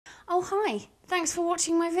Oh hi, thanks for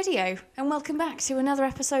watching my video and welcome back to another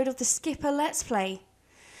episode of the Skipper Let's Play.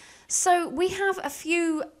 So we have a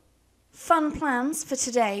few fun plans for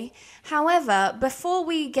today. However, before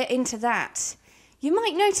we get into that, you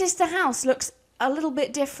might notice the house looks a little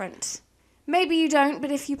bit different. Maybe you don't, but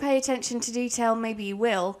if you pay attention to detail, maybe you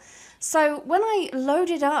will. So when I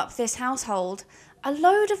loaded up this household, a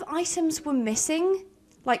load of items were missing.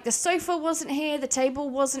 Like the sofa wasn't here, the table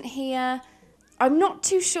wasn't here. I'm not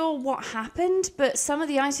too sure what happened, but some of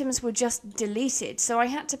the items were just deleted. So I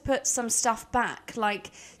had to put some stuff back, like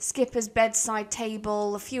Skipper's bedside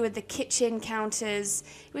table, a few of the kitchen counters.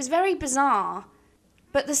 It was very bizarre.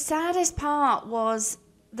 But the saddest part was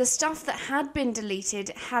the stuff that had been deleted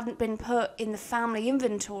hadn't been put in the family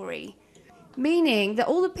inventory. Meaning that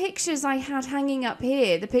all the pictures I had hanging up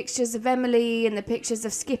here, the pictures of Emily and the pictures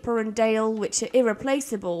of Skipper and Dale, which are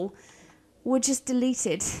irreplaceable, were just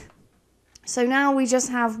deleted. So now we just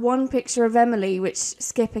have one picture of Emily, which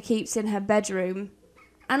Skipper keeps in her bedroom.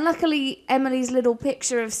 And luckily, Emily's little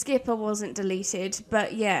picture of Skipper wasn't deleted.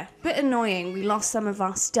 But yeah, bit annoying. We lost some of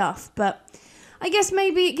our stuff. But I guess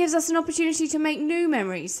maybe it gives us an opportunity to make new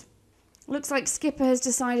memories. Looks like Skipper has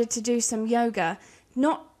decided to do some yoga.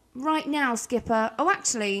 Not right now, Skipper. Oh,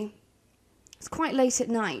 actually, it's quite late at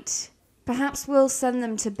night. Perhaps we'll send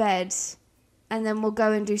them to bed. And then we'll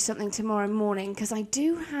go and do something tomorrow morning. Because I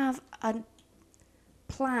do have a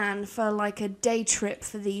plan for like a day trip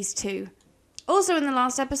for these two. Also in the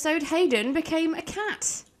last episode, Hayden became a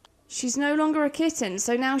cat. She's no longer a kitten,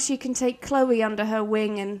 so now she can take Chloe under her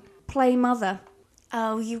wing and play mother.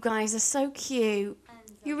 Oh, you guys are so cute.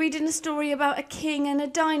 You're reading a story about a king and a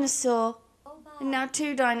dinosaur. And now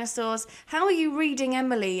two dinosaurs. How are you reading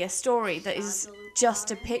Emily a story that is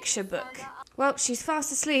just a picture book? Well, she's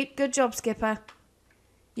fast asleep. Good job, Skipper.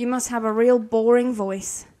 You must have a real boring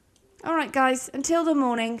voice. Alright guys, until the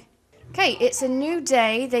morning. Okay, it's a new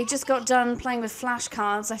day. They just got done playing with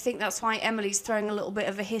flashcards. I think that's why Emily's throwing a little bit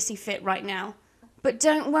of a hissy fit right now. But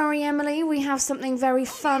don't worry, Emily, we have something very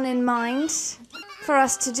fun in mind for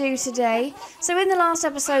us to do today. So in the last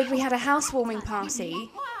episode we had a housewarming party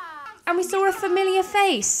and we saw a familiar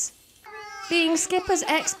face, being Skipper's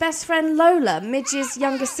ex-best friend Lola, Midge's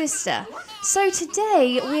younger sister. So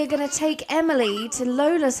today we're going to take Emily to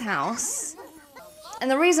Lola's house. And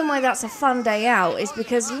the reason why that's a fun day out is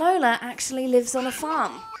because Lola actually lives on a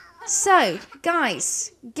farm. So,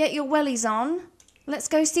 guys, get your wellies on. Let's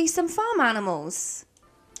go see some farm animals.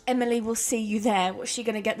 Emily will see you there. What's she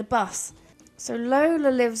going to get the bus? So Lola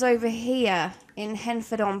lives over here in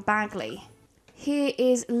Henford-on-Bagley. Here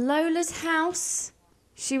is Lola's house.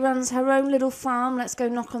 She runs her own little farm. Let's go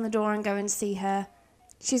knock on the door and go and see her.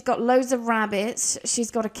 She's got loads of rabbits. She's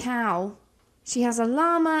got a cow. She has a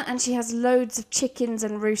llama and she has loads of chickens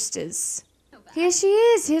and roosters. Here she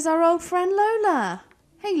is. Here's our old friend Lola.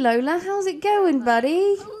 Hey Lola, how's it going,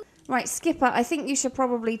 buddy? Right, Skipper, I think you should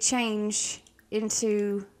probably change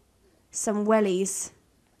into some wellies.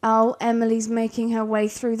 Oh, Emily's making her way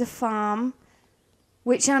through the farm.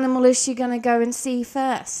 Which animal is she going to go and see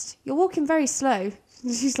first? You're walking very slow.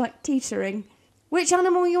 She's like teetering. Which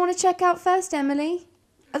animal you want to check out first, Emily?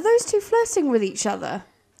 Are those two flirting with each other?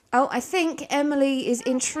 Oh, I think Emily is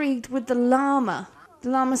intrigued with the llama. The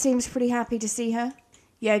llama seems pretty happy to see her.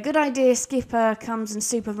 Yeah, good idea. Skipper comes and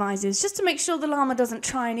supervises, just to make sure the llama doesn't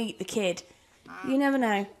try and eat the kid. You never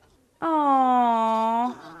know.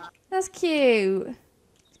 Aww, that's cute.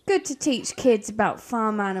 Good to teach kids about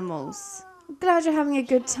farm animals. I'm glad you're having a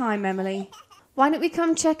good time, Emily. Why don't we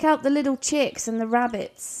come check out the little chicks and the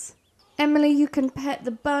rabbits? Emily, you can pet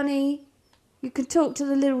the bunny. You can talk to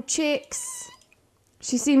the little chicks.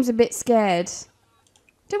 She seems a bit scared.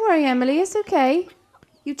 Don't worry, Emily, it's okay.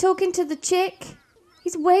 You talking to the chick?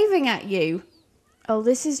 He's waving at you. Oh,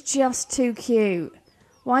 this is just too cute.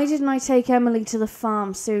 Why didn't I take Emily to the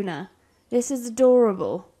farm sooner? This is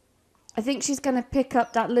adorable. I think she's going to pick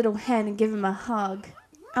up that little hen and give him a hug.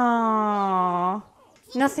 Aww.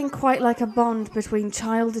 Nothing quite like a bond between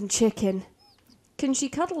child and chicken. Can she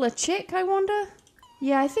cuddle a chick, I wonder?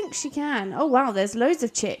 Yeah, I think she can. Oh, wow, there's loads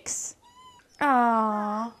of chicks.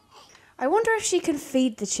 Aww. I wonder if she can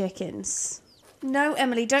feed the chickens. No,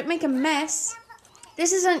 Emily, don't make a mess.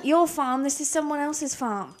 This isn't your farm, this is someone else's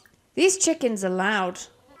farm. These chickens are loud.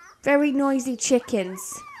 Very noisy chickens.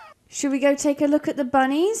 Should we go take a look at the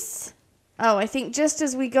bunnies? Oh, I think just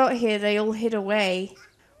as we got here, they all hid away.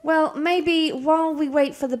 Well, maybe while we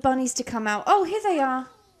wait for the bunnies to come out. Oh, here they are.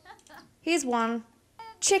 Here's one.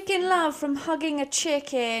 Chicken love from hugging a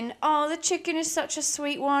chicken. Oh, the chicken is such a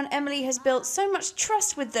sweet one. Emily has built so much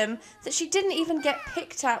trust with them that she didn't even get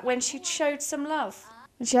picked at when she showed some love.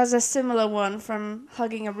 And she has a similar one from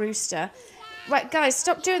hugging a rooster. Right, guys,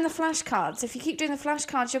 stop doing the flashcards. If you keep doing the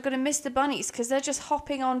flashcards, you're going to miss the bunnies because they're just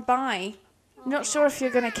hopping on by. I'm not sure if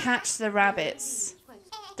you're going to catch the rabbits.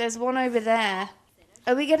 There's one over there.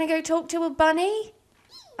 Are we going to go talk to a bunny?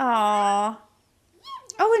 Aww.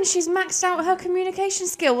 Oh, and she's maxed out her communication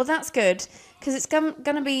skill. Well, that's good because it's going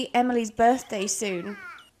to be Emily's birthday soon.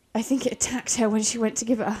 I think it attacked her when she went to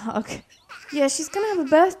give it a hug. Yeah, she's going to have a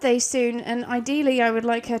birthday soon, and ideally I would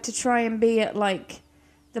like her to try and be at, like,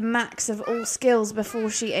 the max of all skills before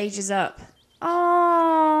she ages up.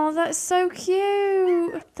 Oh, that's so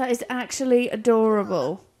cute. That is actually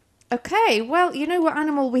adorable. Okay, well, you know what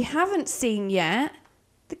animal we haven't seen yet?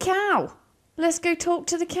 The cow. Let's go talk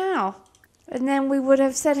to the cow. And then we would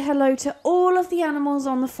have said hello to all of the animals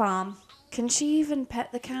on the farm. Can she even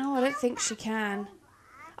pet the cow? I don't think she can.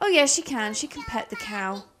 Oh, yeah, she can. She can pet the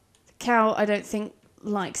cow. The cow, I don't think,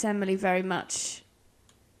 likes Emily very much.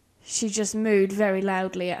 She just mooed very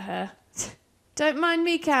loudly at her. Don't mind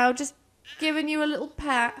me, cow. Just giving you a little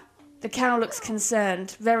pat. The cow looks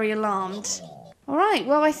concerned, very alarmed. All right,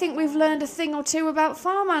 well, I think we've learned a thing or two about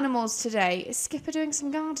farm animals today. Is Skipper doing some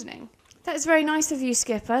gardening? That is very nice of you,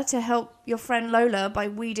 Skipper, to help your friend Lola by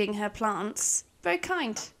weeding her plants. Very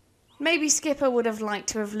kind. Maybe Skipper would have liked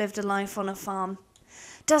to have lived a life on a farm.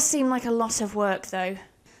 Does seem like a lot of work, though.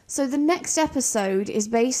 So the next episode is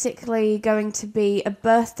basically going to be a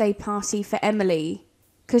birthday party for Emily,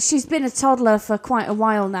 because she's been a toddler for quite a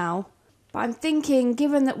while now. But I'm thinking,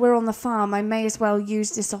 given that we're on the farm, I may as well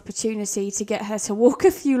use this opportunity to get her to walk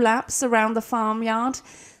a few laps around the farmyard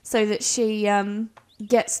so that she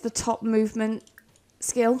gets the top movement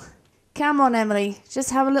skill. Come on, Emily,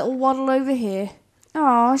 just have a little waddle over here.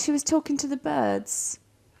 Oh, she was talking to the birds.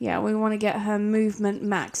 Yeah, we want to get her movement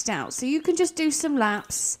maxed out. So you can just do some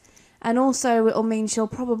laps. And also it'll mean she'll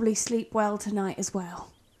probably sleep well tonight as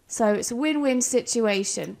well. So it's a win-win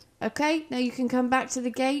situation. Okay, now you can come back to the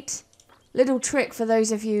gate. Little trick for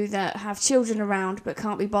those of you that have children around but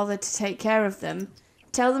can't be bothered to take care of them.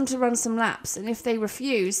 Tell them to run some laps. And if they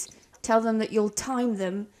refuse, tell them that you'll time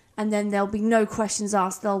them. And then there'll be no questions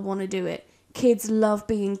asked. They'll want to do it. Kids love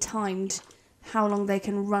being timed how long they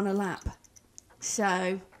can run a lap.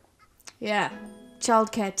 So, yeah,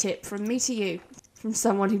 childcare tip from me to you, from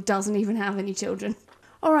someone who doesn't even have any children.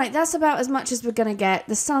 All right, that's about as much as we're going to get.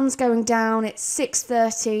 The sun's going down, it's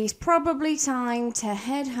 6:30, it's probably time to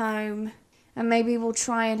head home, and maybe we'll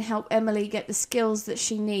try and help Emily get the skills that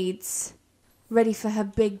she needs, ready for her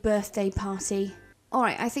big birthday party. All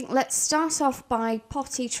right, I think let's start off by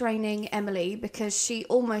potty training Emily, because she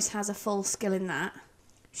almost has a full skill in that.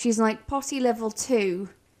 She's like potty level 2.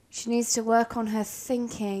 She needs to work on her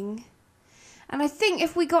thinking. And I think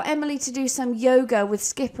if we got Emily to do some yoga with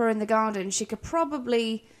Skipper in the garden, she could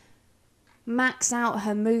probably max out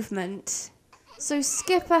her movement. So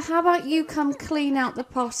Skipper, how about you come clean out the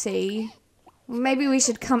potty? Maybe we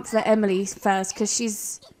should comfort Emily first, because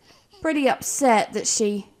she's pretty upset that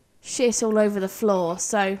she shit all over the floor.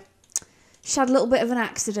 So she had a little bit of an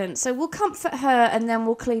accident. So we'll comfort her and then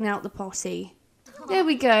we'll clean out the potty. There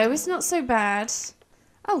we go. It's not so bad.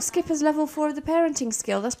 Oh, Skipper's level 4 of the parenting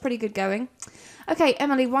skill. That's pretty good going. Okay,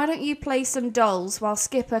 Emily, why don't you play some dolls while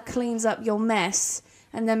Skipper cleans up your mess,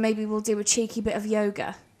 and then maybe we'll do a cheeky bit of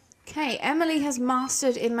yoga. Okay, Emily has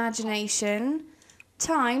mastered imagination.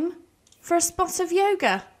 Time for a spot of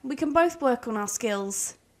yoga. We can both work on our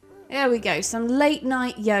skills. There we go, some late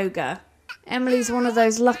night yoga. Emily's one of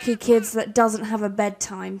those lucky kids that doesn't have a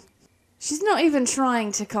bedtime. She's not even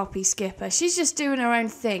trying to copy Skipper. She's just doing her own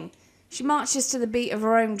thing. She marches to the beat of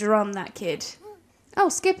her own drum, that kid. Oh,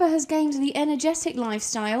 Skipper has gained the energetic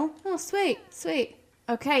lifestyle. Oh, sweet, sweet.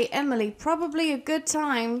 Okay, Emily, probably a good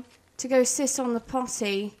time to go sit on the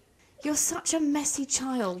potty. You're such a messy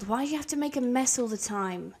child. Why do you have to make a mess all the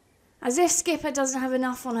time? As if Skipper doesn't have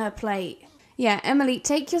enough on her plate. Yeah, Emily,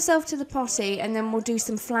 take yourself to the potty and then we'll do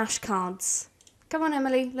some flashcards. Come on,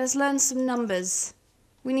 Emily, let's learn some numbers.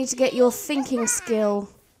 We need to get your thinking skill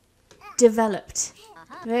developed.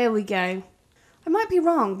 There we go. I might be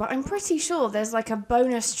wrong, but I'm pretty sure there's like a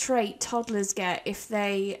bonus trait toddlers get if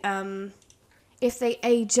they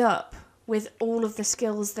age up with all of the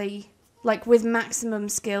skills they, like with maximum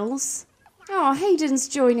skills. Oh, Hayden's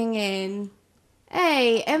joining in.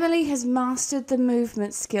 Hey, Emily has mastered the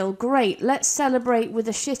movement skill. Great, let's celebrate with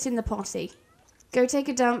a shit in the potty. Go take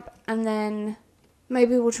a dump and then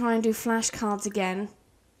maybe we'll try and do flashcards again.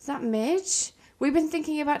 Is that Midge? We've been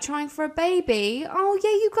thinking about trying for a baby. Oh, yeah,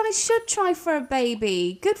 you guys should try for a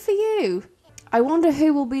baby. Good for you. I wonder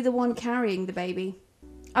who will be the one carrying the baby.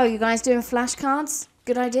 Oh, you guys doing flashcards?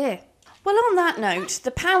 Good idea. Well, on that note, the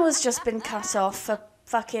power's just been cut off for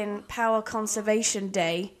fucking power conservation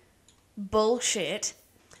day bullshit.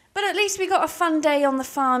 But at least we got a fun day on the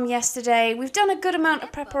farm yesterday. We've done a good amount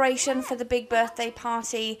of preparation for the big birthday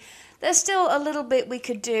party. There's still a little bit we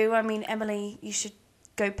could do. I mean, Emily, you should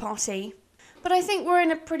go potty. But I think we're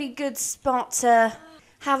in a pretty good spot to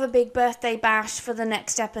have a big birthday bash for the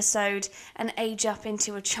next episode and age up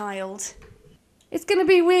into a child. It's going to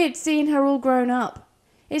be weird seeing her all grown up.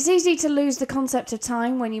 It's easy to lose the concept of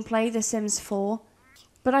time when you play The Sims 4.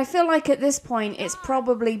 But I feel like at this point it's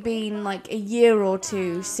probably been like a year or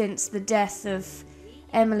two since the death of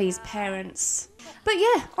Emily's parents. But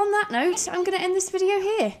yeah, on that note, I'm going to end this video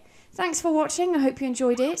here. Thanks for watching. I hope you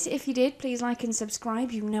enjoyed it. If you did, please like and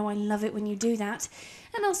subscribe. You know I love it when you do that.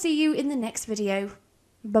 And I'll see you in the next video.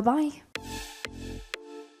 Bye-bye.